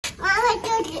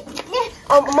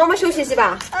哦，妈妈休息是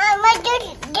吧？妈妈休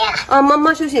息。啊，妈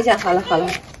妈休息一下。好了好了。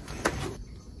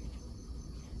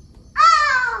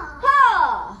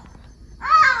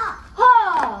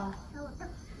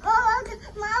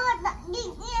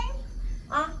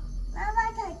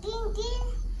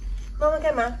妈妈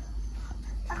干嘛？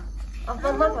啊，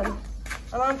妈妈跑，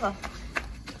妈妈跑。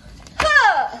呵。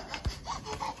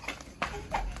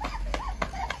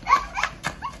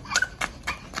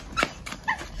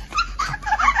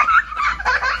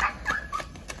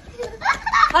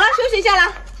好了，休息一下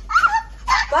了。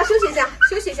我要休息一下，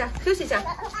休息一下，休息一下。啊，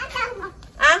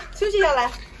休息下来。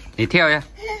你跳一下，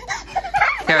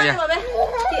跳一下。宝贝，1、2、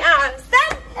3。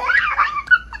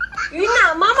晕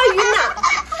了，妈妈晕了。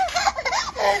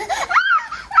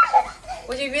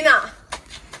我就晕了。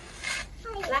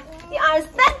来，1、2、3。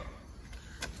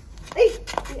哎，1、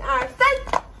2、3。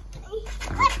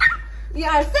1、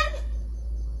2、3。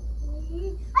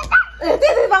对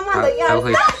对，慢慢的，1、2、3。还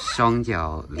会双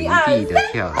脚离地的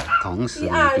跳，同时离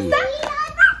地。1、2、3。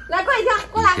来，过来跳，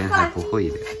过来，以前还不会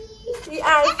的。1、2、3。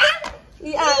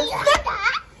1、2、3。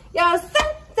1、2、3，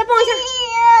再蹦一下。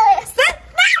3。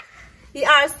1、2、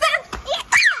3。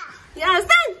1、2、3。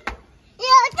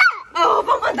哦，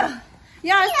棒棒的。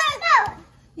1、2、3。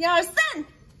1、2、3。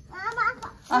妈妈跑。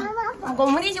啊，我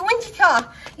们一起问起跳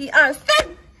啊！1、2、3。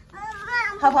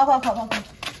跑。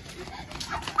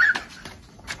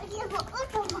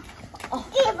哦，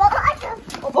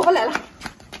我宝宝来了，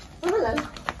妈妈来了。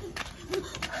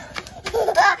1、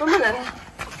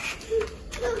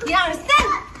2、3。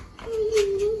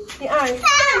1、2、3。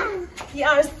1、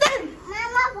2、3。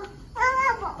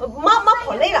妈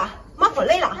跑累了，妈跑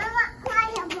累了。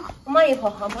妈也跑，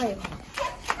好，妈也跑。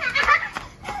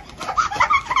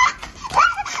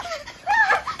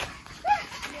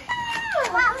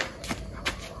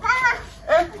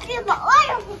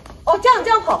哦，这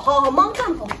样跑，好，妈妈这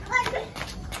样跑。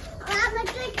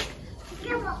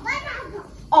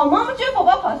哦，妈妈追宝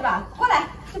宝跑是吧？过来，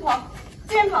去跑，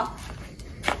这边跑。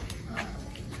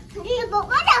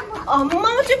哦，妈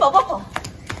妈追宝宝跑。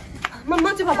妈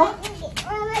妈追宝宝。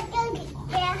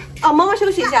哦，妈妈休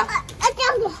息一下。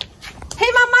黑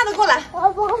妈妈的过来。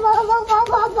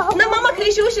那妈妈可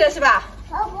以休息了是吧？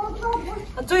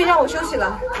终于让我休息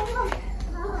了。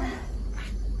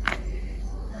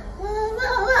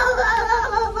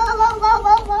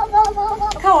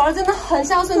看我儿子真的很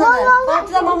孝顺的人，我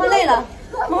知道妈妈累了，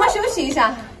妈妈休息一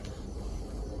下。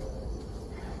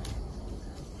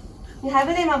你还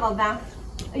不累吗，宝贝？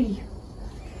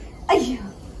哎呀，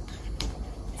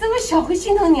这么小会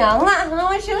心疼娘了，妈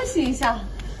妈休息一下。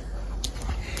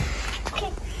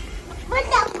我在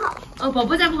跑。哦，宝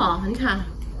宝在跑，你看，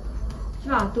是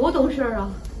吧？多懂事啊！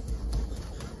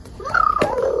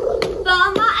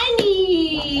爸妈爱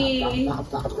你。哎呀，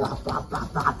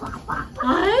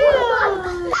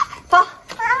跑！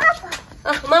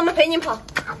啊，妈妈陪你跑。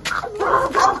跑！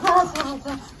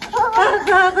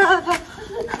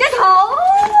掉头！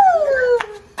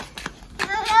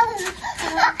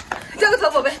掉个头，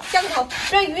宝贝，掉个头，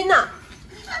不然晕呐。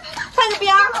换个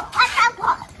边儿。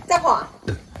再跑。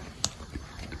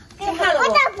先看了我。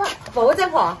宝宝在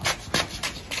跑。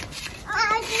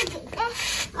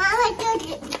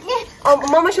哦，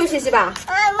妈妈休息是吧？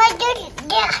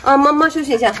啊，妈妈休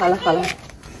息一下。好了。好，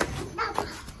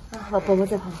宝宝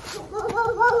在跑。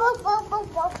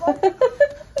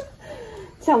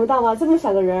想不到吧？这么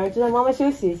小个人，就让妈妈休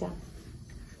息一下。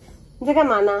你在干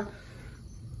嘛呢？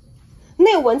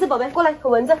那有蚊子，宝贝，过来，有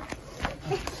蚊子。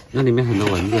那里面很多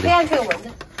蚊子的。黑暗区有蚊子。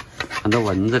很多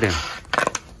蚊子的。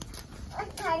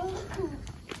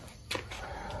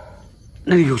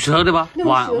那里有蛇的吧？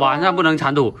晚上不能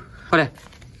铲土，快点，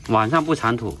晚上不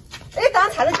铲土。哎，等下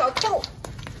踩了脚痛，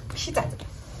屁崽子！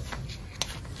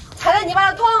踩了泥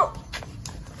巴的痛。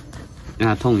让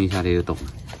它痛一下，你就懂了。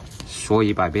说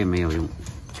100遍没有用。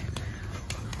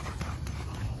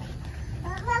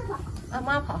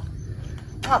妈跑，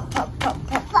跑，掉头，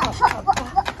跑。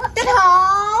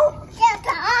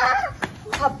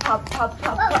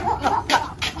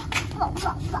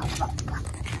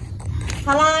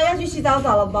好啦，要去洗澡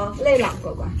了吧？累了，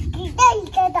乖乖。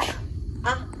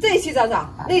啊，这里洗澡，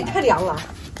那里太凉了。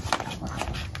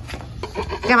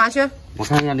干嘛去？我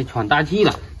看一下你喘大气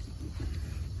了，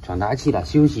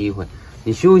休息一会儿。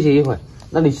你休息一会儿，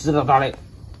那你湿了大嘞，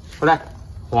回来，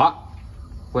滑，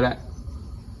回来。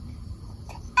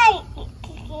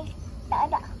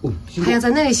还要在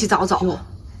那里洗澡。进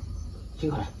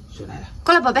过来，水来了。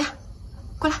过来，宝贝，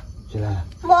过来。水来了。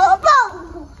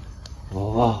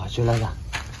哦，水来了。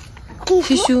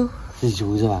蜘蛛。蜘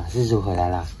蛛是吧？蜘蛛回来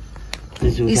了。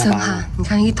蜘蛛一身汗，你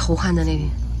看一头汗在那边。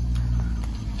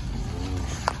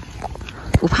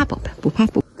不怕宝贝，不怕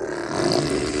不。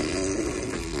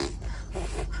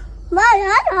妈呀，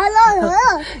好冷！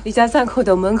一家3口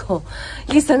到门口，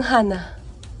一声喊呐。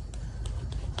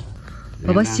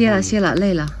宝宝歇了，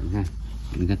累了。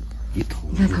你看，一头。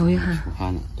你看头一喊。出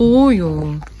汗了。哦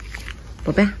哟，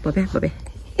宝贝。